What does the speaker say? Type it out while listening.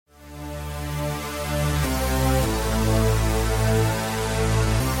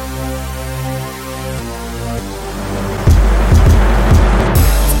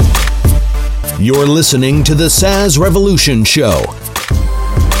You're listening to the SaaS Revolution Show,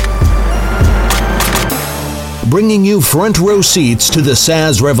 bringing you front row seats to the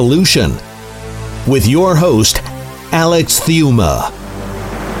SaaS revolution with your host, Alex Theuma.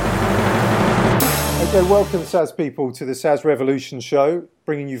 Okay, welcome SaaS people to the SaaS Revolution Show,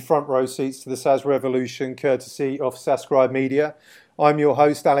 bringing you front row seats to the SaaS Revolution courtesy of SaaScribe Media. I'm your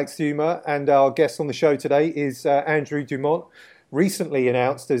host, Alex Theuma, and our guest on the show today is Andrew Dumont, recently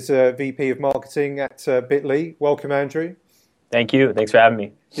announced as VP of Marketing at Bitly. Welcome, Andrew. Thank you. Thanks for having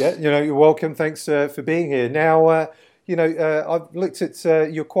me. Yeah, you're welcome. Thanks for being here. Now, I've looked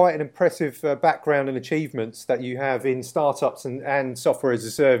at your quite an impressive background and achievements that you have in startups and software as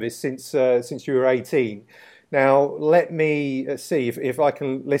a service since you were 18. Now, let me see if I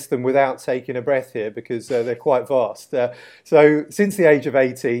can list them without taking a breath here, because they're quite vast. So since the age of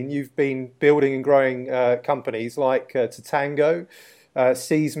 18, you've been building and growing companies like Tatango,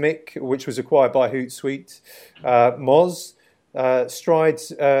 Seismic, which was acquired by Hootsuite, Moz,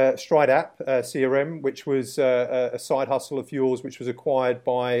 Stride App, CRM, which was a side hustle of yours, which was acquired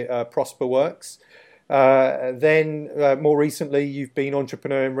by Prosperworks. Then more recently, you've been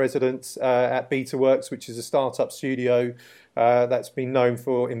entrepreneur in residence at BetaWorks, which is a startup studio that's been known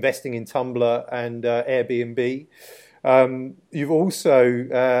for investing in Tumblr and Airbnb. You've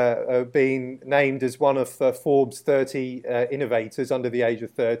also been named as one of Forbes 30 innovators under the age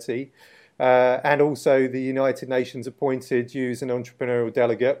of 30. And also the United Nations appointed you as an entrepreneurial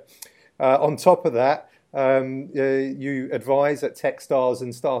delegate. On top of that, you advise at Techstars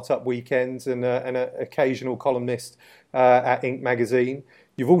and Startup Weekends and an occasional columnist at Inc. magazine.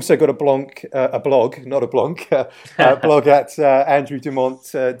 You've also got a blog at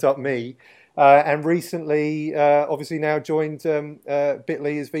andrewdumont.me. And recently, obviously now joined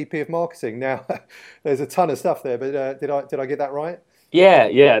Bitly as VP of Marketing. Now, there's a ton of stuff there, but did I get that right?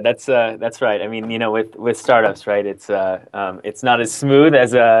 Yeah, that's right. I mean, with startups, right? It's not as smooth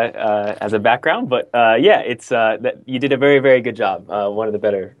as a background, but it's that you did a very, very good job. One of the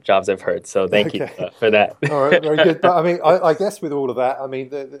better jobs I've heard. So thank you for that. All right, very good. But I mean, I guess with all of that, I mean,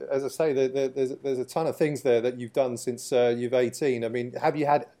 as I say, there's a ton of things there that you've done since you've 18. I mean, have you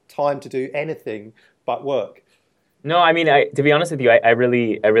had time to do anything but work? No, I mean, to be honest with you, I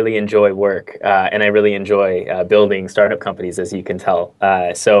really enjoy work, and I really enjoy building startup companies, as you can tell.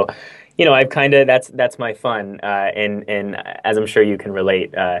 So, I've kind of that's my fun, and as I'm sure you can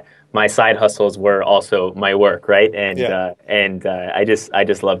relate, my side hustles were also my work, right? And I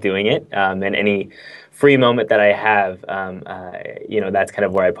just love doing it, and any free moment that I have, that's kind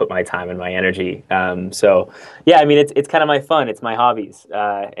of where I put my time and my energy. So, yeah, I mean, it's kind of my fun. It's my hobbies.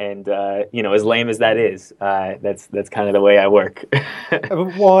 And as lame as that is, that's kind of the way I work.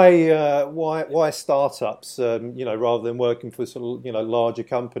 But why startups, rather than working for sort of, larger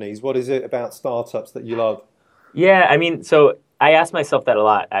companies? What is it about startups that you love? Yeah, I mean, so I ask myself that a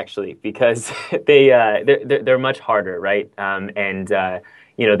lot, actually, because they're much harder, right? The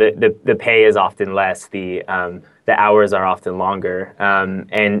pay is often less, the hours are often longer,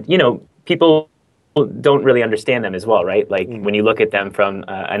 and people don't really understand them as well, right? Like when you look at them from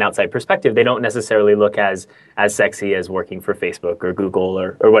an outside perspective, they don't necessarily look as sexy as working for Facebook or Google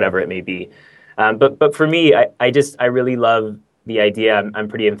or whatever it may be. But for me, I really love the idea. I'm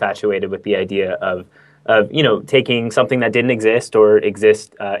pretty infatuated with the idea of taking something that didn't exist or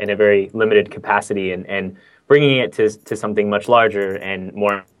exist in a very limited capacity and bringing it to something much larger and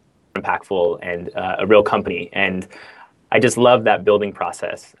more impactful and a real company. And I just love that building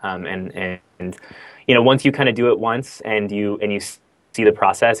process. And once you kind of do it once and you see the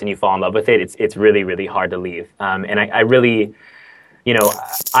process and you fall in love with it, it's really, really hard to leave. And I really,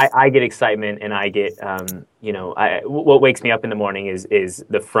 I get excitement, and I get, what wakes me up in the morning is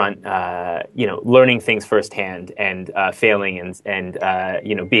the front, learning things firsthand and failing and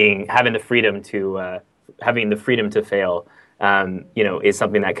having the freedom to fail, is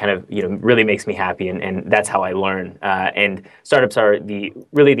something that kind of, really makes me happy. And that's how I learn. And startups are the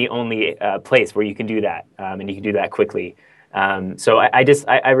only place where you can do that. And you can do that quickly. So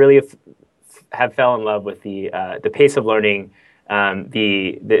I really have fell in love with the pace of learning,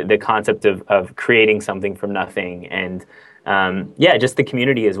 the concept of creating something from nothing, and just the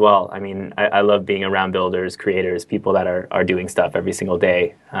community as well. I mean, I love being around builders, creators, people that are doing stuff every single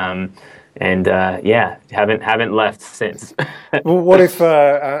day. Haven't left since. Well, what if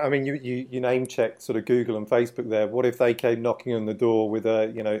you name checked sort of Google and Facebook there? What if they came knocking on the door with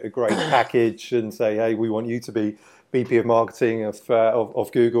a great package and say, hey, we want you to be VP of marketing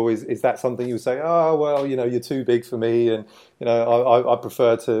of Google. Is that something you would say? Oh well, you're too big for me, and I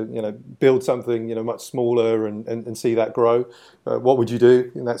prefer to build something much smaller and see that grow. What would you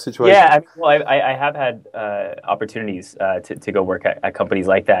do in that situation? Yeah, I have had opportunities to go work at companies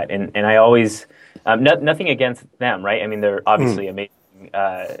like that, and I always nothing against them, right? I mean, they're obviously amazing.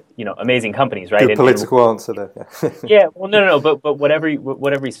 Amazing companies, right? Good political answer there. Yeah, well, no, but what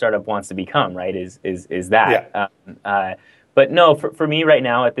every startup wants to become, right, is that. Yeah. But no, for me right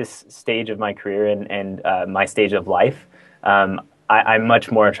now at this stage of my career and my stage of life, I'm much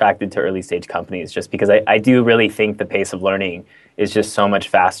more attracted to early stage companies just because I do really think the pace of learning is just so much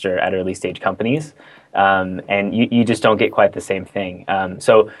faster at early stage companies. And you just don't get quite the same thing.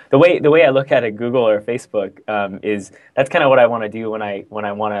 So the way I look at it, Google or Facebook, is that's kind of what I want to do when I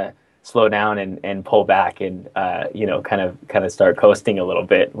want to slow down and pull back and kind of start coasting a little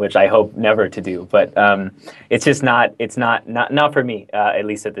bit, which I hope never to do. But it's just not for me, at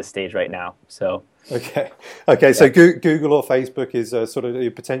least at this stage right now. So. Okay. So Google or Facebook is sort of a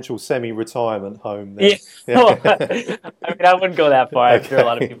potential semi-retirement home. There. Yeah. Well, I mean, I wouldn't go that far. I'm sure a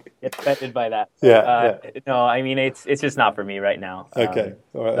lot of people get offended by that. Yeah. No, I mean, it's just not for me right now. Okay.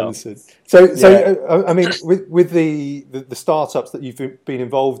 All right. Understood. So I mean, with the startups that you've been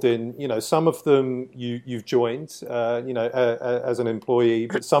involved in, some of them you've joined, as an employee,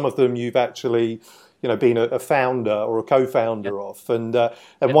 but some of them you've actually being a founder or a co-founder of, and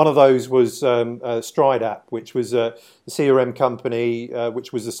one of those was Stride App, which was a CRM company,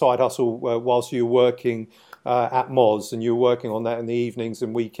 which was a side hustle whilst you were working at Moz, and you were working on that in the evenings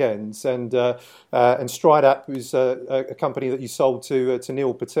and weekends, and Stride App was a company that you sold to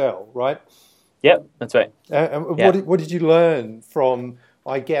Neil Patel, right? Yep, that's right. What did you learn from,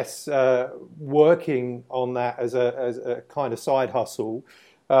 I guess, working on that as a kind of side hustle?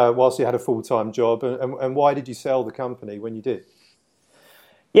 Whilst you had a full-time job, and why did you sell the company when you did?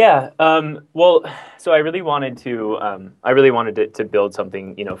 Yeah, well, so I really wanted to build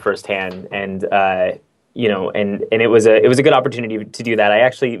something, firsthand, and and it was a good opportunity to do that. I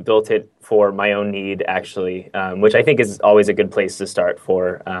actually built it for my own need, actually, which I think is always a good place to start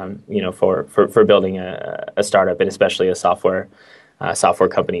for building a startup, and especially a software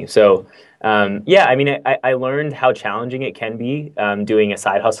company. So. I mean, I learned how challenging it can be doing a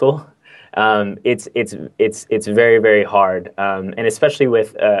side hustle. It's very, very hard, and especially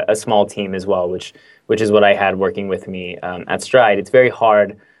with a small team as well, which is what I had working with me at Stride. It's very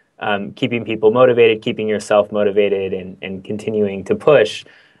hard keeping people motivated, keeping yourself motivated, and continuing to push.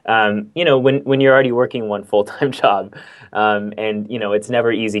 When you're already working one full-time job, and it's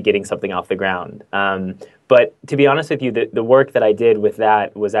never easy getting something off the ground. But to be honest with you, the work that I did with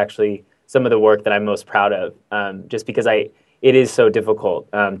that was actually some of the work that I'm most proud of, just because it is so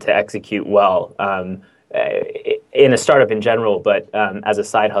difficult to execute well in a startup in general, but as a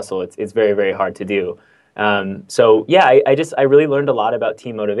side hustle, it's very, very hard to do. I really learned a lot about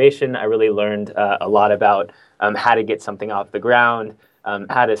team motivation. I really learned a lot about how to get something off the ground,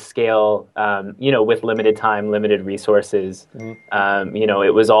 how to scale, with limited time, limited resources. Mm-hmm.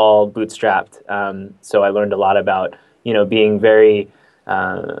 It was all bootstrapped. So I learned a lot about, being very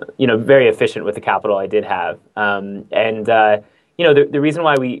efficient with the capital I did have. The reason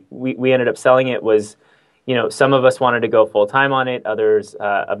why we ended up selling it was, some of us wanted to go full time on it, others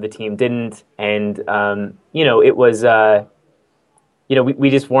of the team didn't, and it was, we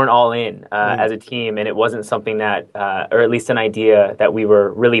just weren't all in as a team, and it wasn't something that, or at least an idea that we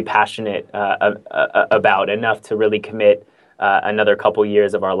were really passionate about enough to really commit another couple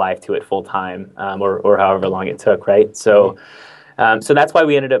years of our life to it full time, or however long it took, right? So. So that's why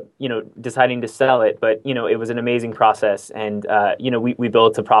we ended up, deciding to sell it. But, it was an amazing process. And, we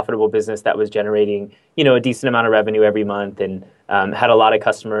built a profitable business that was generating, a decent amount of revenue every month, and had a lot of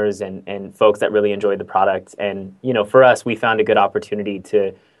customers and folks that really enjoyed the product. And, for us, we found a good opportunity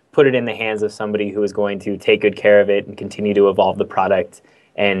to put it in the hands of somebody who was going to take good care of it and continue to evolve the product.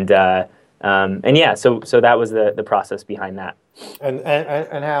 So that was the process behind that.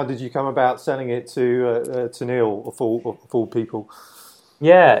 And how did you come about selling it to Neil, of all people?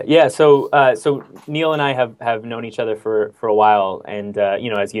 Yeah. So Neil and I have known each other for a while, and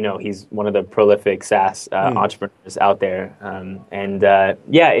as you know, he's one of the prolific SaaS entrepreneurs out there.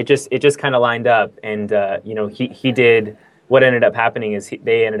 It just kind of lined up, and he did. What ended up happening is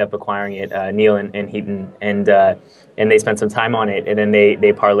they ended up acquiring it, Neil and Heaton, and they spent some time on it, and then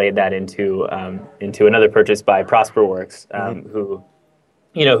they parlayed that into another purchase by Prosperworks,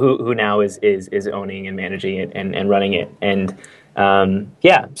 who now is owning and managing it and running it, and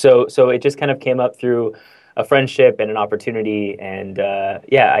so it just kind of came up through a friendship and an opportunity, and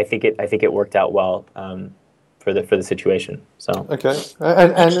I think it worked out well. for the situation. So okay,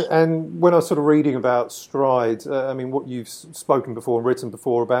 and when I was sort of reading about Stride, I mean, what you've spoken before and written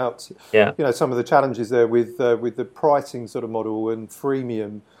before about, some of the challenges there with the pricing sort of model and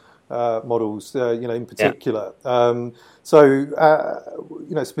freemium models, in particular.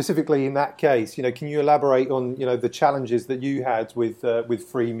 Specifically in that case, can you elaborate on, the challenges that you had with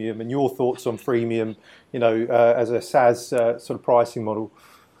freemium and your thoughts on freemium, as a SaaS sort of pricing model?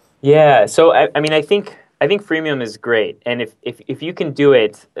 Yeah, so I mean, I think freemium is great, and if you can do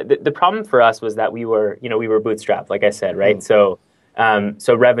it, the problem for us was that we were bootstrapped, like I said, right? So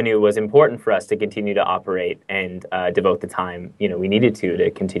revenue was important for us to continue to operate and devote the time we needed to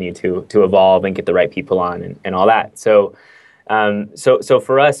continue to evolve and get the right people on and all that. So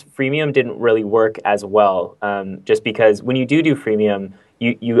for us, freemium didn't really work as well, just because when you do freemium,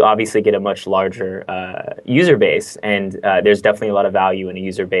 you obviously get a much larger user base, and there's definitely a lot of value in a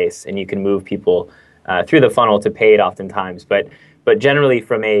user base, and you can move people through the funnel to paid oftentimes. But generally,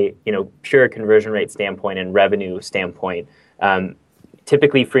 from a pure conversion rate standpoint and revenue standpoint,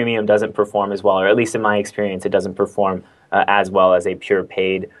 typically freemium doesn't perform as well, or at least in my experience, it doesn't perform as well as a pure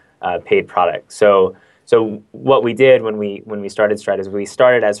paid product. So what we did when we started Stride is we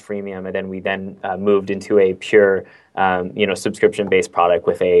started as freemium, and then we moved into a pure subscription-based product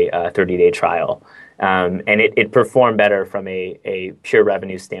with a 30-day trial, and it performed better from a pure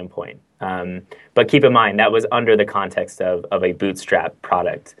revenue standpoint. But keep in mind that was under the context of a bootstrap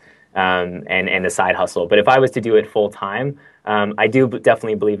product and a side hustle. But if I was to do it full time, I do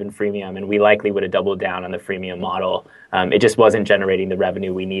definitely believe in freemium, and we likely would have doubled down on the freemium model. It just wasn't generating the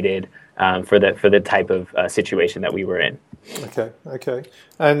revenue we needed for the type of situation that we were in. Okay,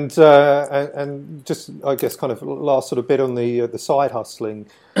 and just I guess kind of last sort of bit on the side hustling,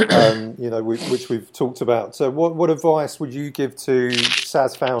 which we've talked about. So what advice would you give to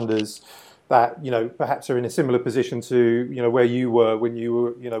SaaS founders that perhaps are in a similar position to where you were when you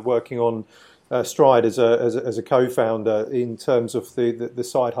were working on Stride as a co-founder in terms of the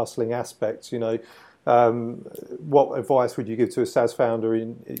side hustling aspects? What advice would you give to a SaaS founder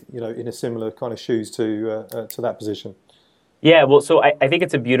in a similar kind of shoes to that position? Yeah, well, so I think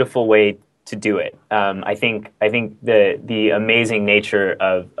it's a beautiful way to do it. I think the amazing nature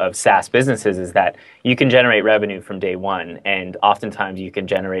of SaaS businesses is that you can generate revenue from day one, and oftentimes you can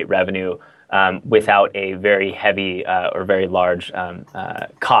generate revenue without a very heavy or very large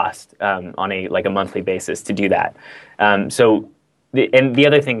cost on a monthly basis to do that. The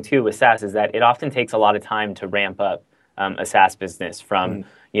other thing too with SaaS is that it often takes a lot of time to ramp up a SaaS business from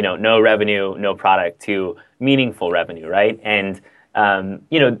no revenue, no product to meaningful revenue, right? And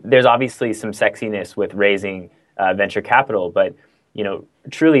there's obviously some sexiness with raising venture capital, but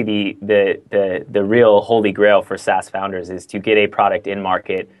truly the real holy grail for SaaS founders is to get a product in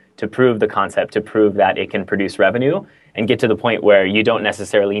market, to prove the concept, to prove that it can produce revenue, and get to the point where you don't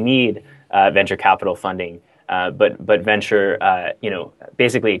necessarily need venture capital funding, but venture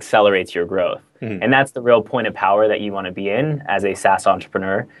basically accelerates your growth. And that's the real point of power that you want to be in as a SaaS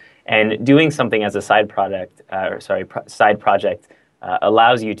entrepreneur. And doing something as a side project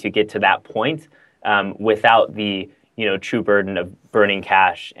allows you to get to that point without the true burden of burning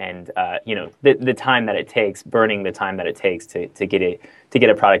cash and the time that it takes, burning the time that it takes to get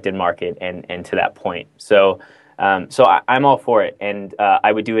a product in market and to that point. So I'm all for it, and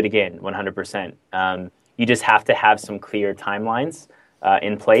I would do it again 100%. You just have to have some clear timelines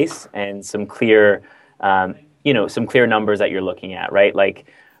in place and some clear numbers that you're looking at, right? Like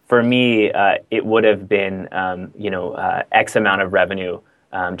for me, it would have been X amount of revenue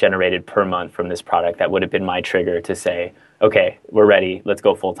generated per month from this product. That would have been my trigger to say, okay, we're ready, let's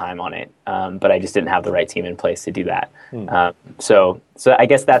go full time on it. But I just didn't have the right team in place to do that. So I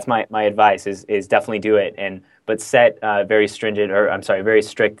guess that's my advice is definitely do it, but set very strict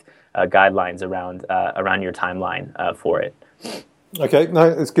guidelines around your timeline for it. Okay, no,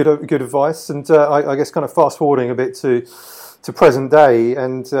 it's good advice. And I guess kind of fast forwarding a bit to present day,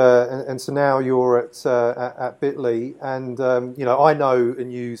 and so now you're at Bitly, and I know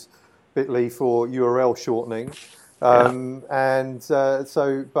and use Bitly for URL shortening, but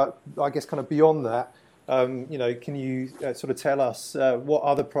I guess kind of beyond that, can you sort of tell us what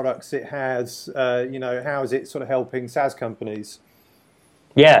other products it has? How is it sort of helping SaaS companies?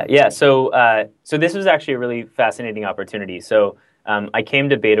 Yeah. So this was actually a really fascinating opportunity. So I came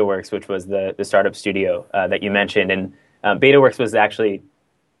to BetaWorks, which was the startup studio that you mentioned, and BetaWorks was actually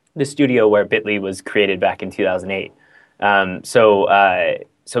the studio where Bitly was created back in 2008.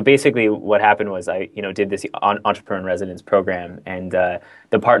 So basically, what happened was I did this entrepreneur in residence program, and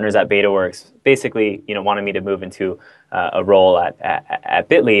the partners at BetaWorks basically wanted me to move into a role at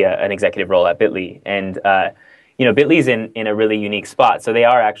Bitly, an executive role at Bitly, Bitly's in a really unique spot. So they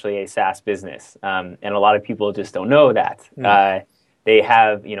are actually a SaaS business, and a lot of people just don't know that. They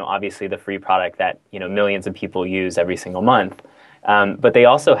have, obviously the free product that millions of people use every single month, but they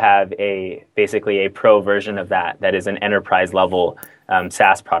also have basically a pro version of that is an enterprise level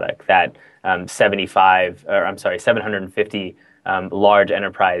SaaS product that 750 large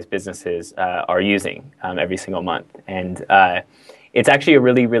enterprise businesses are using every single month. And it's actually a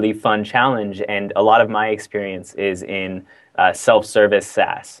really, really fun challenge. And a lot of my experience is in self-service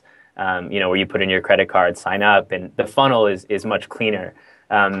SaaS, where you put in your credit card, sign up, and the funnel is much cleaner.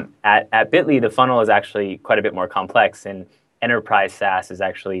 At Bitly, the funnel is actually quite a bit more complex, and enterprise SaaS is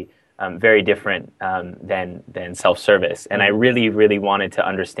actually very different than self-service. And I really, really wanted to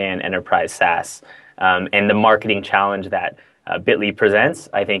understand enterprise SaaS, and the marketing challenge that Bitly presents,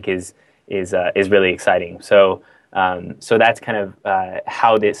 I think, is really exciting. So that's kind of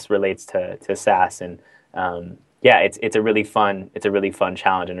how this relates to SaaS, and it's a really fun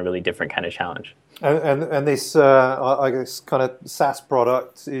challenge and a really different kind of challenge. And this I guess kind of SaaS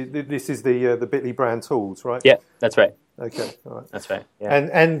product. This is the Bitly brand tools, right? Yeah, that's right. Okay, all right. That's right. Yeah.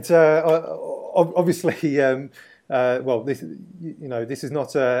 And obviously, this is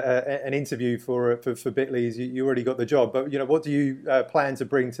not an interview for Bitly. You already got the job, but what do you plan to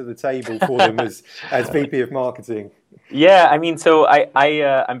bring to the table for them as VP of marketing? Yeah, I mean, so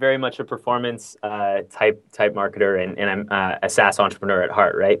I'm very much a performance type marketer, and I'm a SaaS entrepreneur at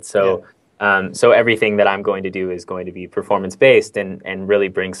heart, right? So. Yeah. So everything that I'm going to do is going to be performance based and really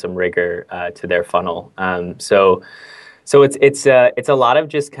bring some rigor to their funnel. So it's a lot of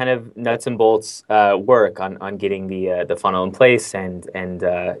just kind of nuts and bolts work on getting the funnel in place and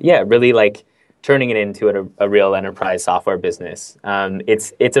really like turning it into a real enterprise software business.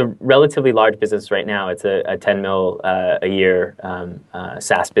 It's a relatively large business right now. It's a 10 mil a year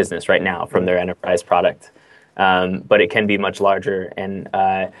SaaS business right now from their enterprise product, but it can be much larger. And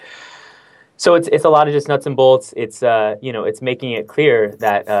so it's a lot of just nuts and bolts. It's it's making it clear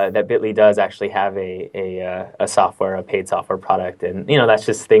that Bitly does actually have a paid software product, and that's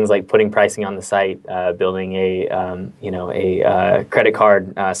just things like putting pricing on the site, building a credit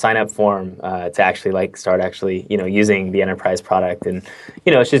card sign up form to actually start using the enterprise product, and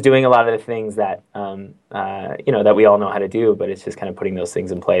it's just doing a lot of the things that that we all know how to do, but it's just kind of putting those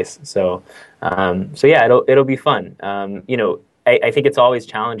things in place. So it'll be fun. I think it's always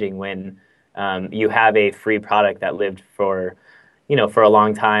challenging when you have a free product that lived for a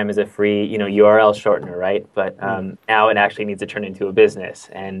long time as a free, URL shortener, right? But now it actually needs to turn into a business,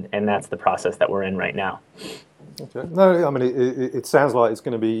 and that's the process that we're in right now. Okay. No, I mean it sounds like it's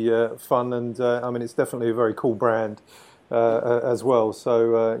going to be fun, and it's definitely a very cool brand as well.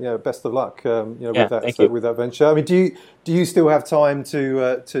 So best of luck, with that venture. I mean, do you still have time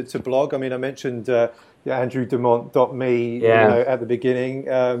to blog? I mean, I mentioned. AndrewDumont.me, at the beginning,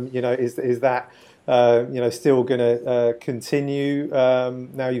 is that, still going to continue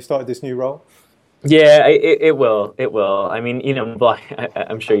now you've started this new role? Yeah, it will. It will. I mean, I'm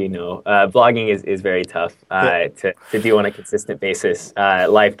sure blogging is very tough to do on a consistent basis.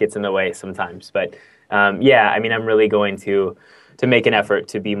 Life gets in the way sometimes, but I mean, I'm really going to make an effort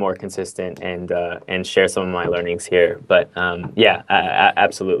to be more consistent and share some of my learnings here. But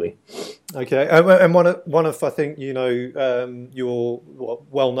absolutely. Okay, and one of I think your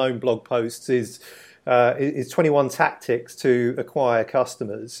well-known blog posts is 21 tactics to acquire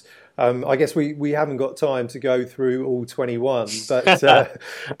customers. I guess we haven't got time to go through all 21,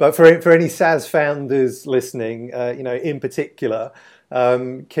 but for any SaaS founders listening, in particular.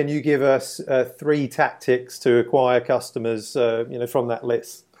 Can you give us 3 tactics to acquire customers, from that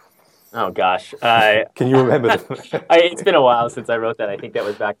list? Oh gosh, can you remember them? It's been a while since I wrote that. I think that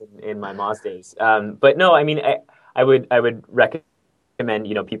was back in my Moz days. But no, I mean, I would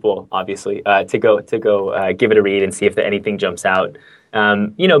recommend people obviously to go give it a read and see if anything jumps out.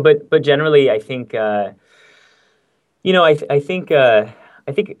 But generally, I think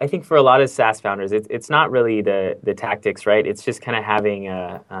I think for a lot of SaaS founders, it's not really the tactics, right? It's just kind of having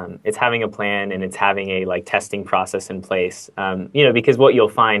a plan, and it's having a testing process in place. Because what you'll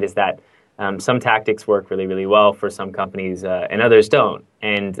find is that some tactics work really, really well for some companies and others don't.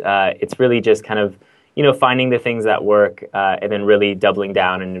 And it's really just kind of finding the things that work and then really doubling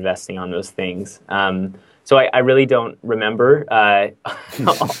down and investing on those things. So I really don't remember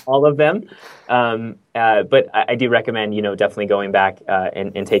all of them, but I do recommend definitely going back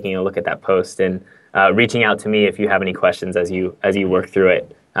and taking a look at that post and reaching out to me if you have any questions as you work through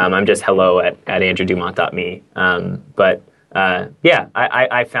it. I'm just hello@AndrewDumont.me.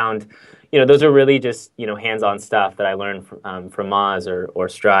 I found those are really just hands-on stuff that I learned from Moz or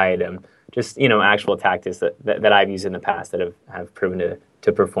Stride. just actual tactics that I've used in the past that have proven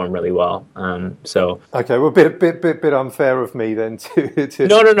to perform really well. Okay, well, a bit unfair of me then to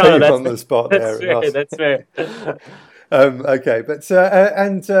no, put you on the spot that's there. fair. That's fair. Okay, but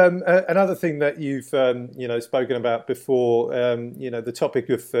another thing that you've spoken about before, the topic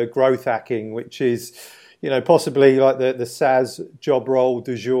of growth hacking, which is possibly like the SaaS job role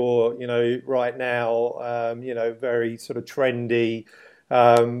du jour, right now, very sort of trendy.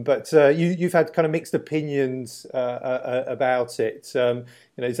 But you've had kind of mixed opinions about it.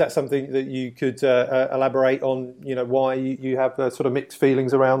 Is that something that you could elaborate on? Why you have sort of mixed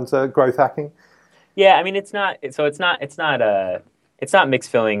feelings around growth hacking? Yeah, I mean, it's not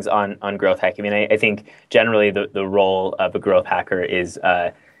mixed feelings on growth hacking. I mean, I think generally the role of a growth hacker is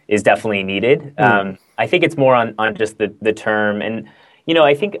definitely needed. I think it's more on just the term, and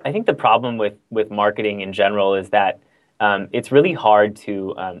I think the problem with marketing in general is that it's really hard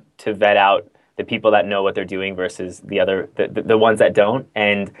to vet out the people that know what they're doing versus the ones that don't.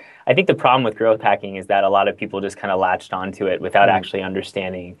 And I think the problem with growth hacking is that a lot of people just kind of latched onto it without actually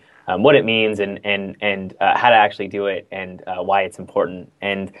understanding what it means and how to actually do it and why it's important.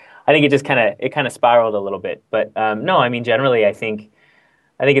 And I think it kind of spiraled a little bit. But no, I mean, generally, I think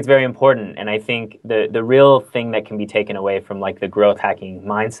it's very important. And I think the real thing that can be taken away from like the growth hacking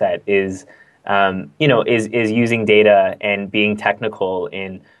mindset is using data and being technical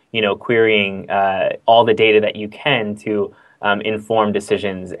in querying all the data that you can to inform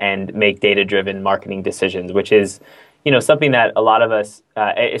decisions and make data-driven marketing decisions, which is something that a lot of us,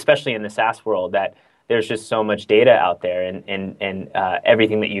 especially in the SaaS world, that there's just so much data out there and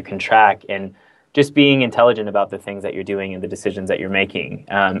everything that you can track, and just being intelligent about the things that you're doing and the decisions that you're making.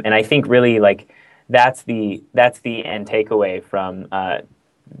 And I think really like that's the end takeaway from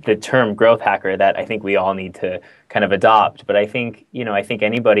the term growth hacker that I think we all need to kind of adopt. But I think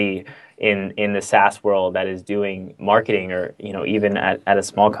anybody in the SaaS world that is doing marketing, or even at a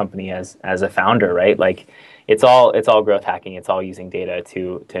small company as a founder, right? Like it's all growth hacking. It's all using data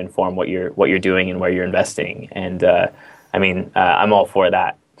to inform what you're doing and where you're investing. And I'm all for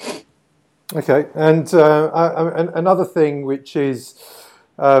that. Okay, and another thing which is,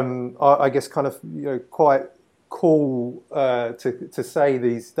 I guess, kind of quite cool to say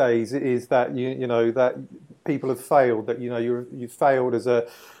these days is that that people have failed. That you've failed as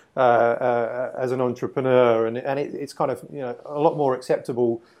an entrepreneur, and it's kind of a lot more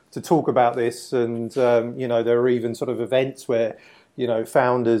acceptable to talk about this. And there are even sort of events where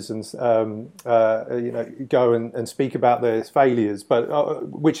founders and go and speak about their failures, but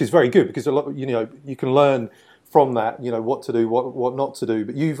which is very good because a lot you can learn from that, what to do, what not to do.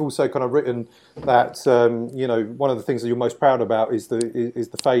 But you've also kind of written that one of the things that you're most proud about is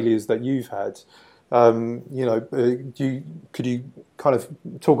the failures that you've had. Could you kind of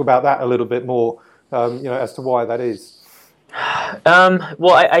talk about that a little bit more, as to why that is?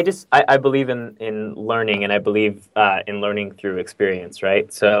 Well, I believe in learning, and I believe in learning through experience,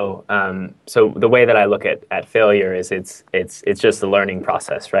 right? So the way that I look at failure is it's just a learning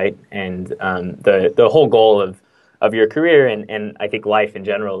process, right? And the whole goal of your career and I think life in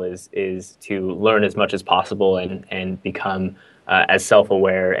general is to learn as much as possible and become as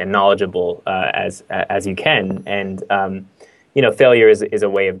self-aware and knowledgeable as you can. And failure is a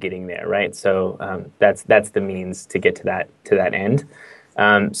way of getting there, right? So that's the means to get to that end.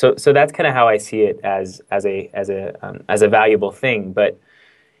 So that's kind of how I see it as a valuable thing. But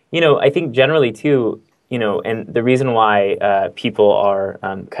I think generally too, and the reason why people are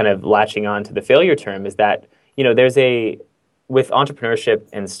kind of latching on to the failure term is that with entrepreneurship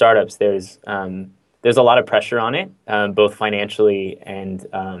and startups, there's a lot of pressure on it, both financially and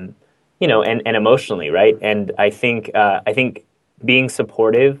and emotionally, right? And I think being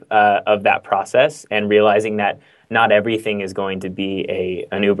supportive of that process and realizing that not everything is going to be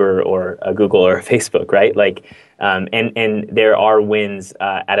an Uber or a Google or a Facebook, right? Like, and there are wins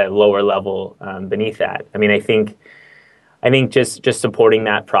at a lower level beneath that. I mean, I think just supporting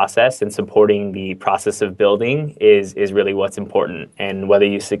that process and supporting the process of building is really what's important. And whether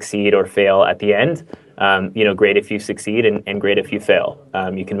you succeed or fail at the end, great if you succeed and great if you fail.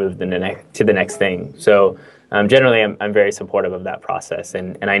 You can move to the next thing. So generally, I'm very supportive of that process,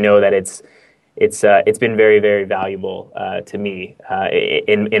 and I know that it's been very, very valuable to me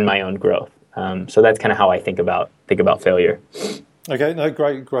in my own growth. So that's kind of how I think about failure. Okay, no,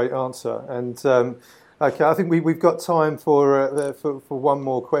 great answer. And okay, I think we've got time for one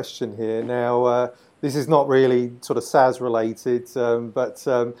more question here. Now, this is not really sort of SaaS related, but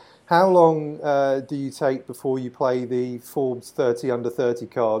how long do you take before you play the Forbes 30 under 30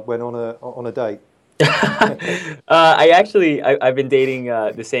 card when on a date? I've been dating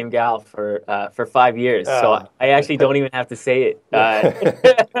the same gal for 5 years, so I actually don't even have to say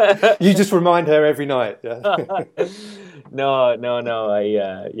it. You just remind her every night. Yeah. No.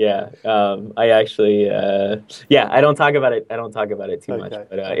 I actually, I don't talk about it. I don't talk about it too much,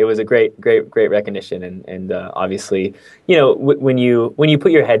 but it was a great recognition, and obviously, when you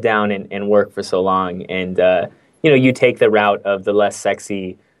put your head down and work for so long, and you take the route of the less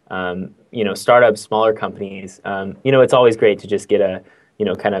sexy, startups, smaller companies, it's always great to just get a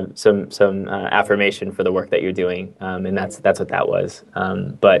kind of some affirmation for the work that you're doing, and that's what that was.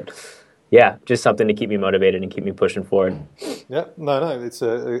 But yeah, just something to keep me motivated and keep me pushing forward. Yeah, no, it's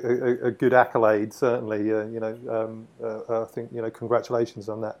a good accolade, certainly. I think congratulations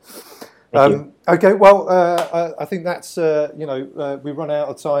on that. Okay, well, I think that's we run out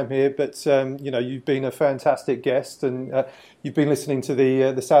of time here, but you've been a fantastic guest, and you've been listening to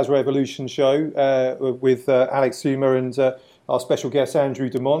the SaaS Revolution show with Alex Thumer and our special guest Andrew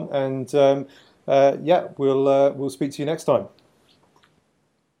Dumont, and we'll speak to you next time.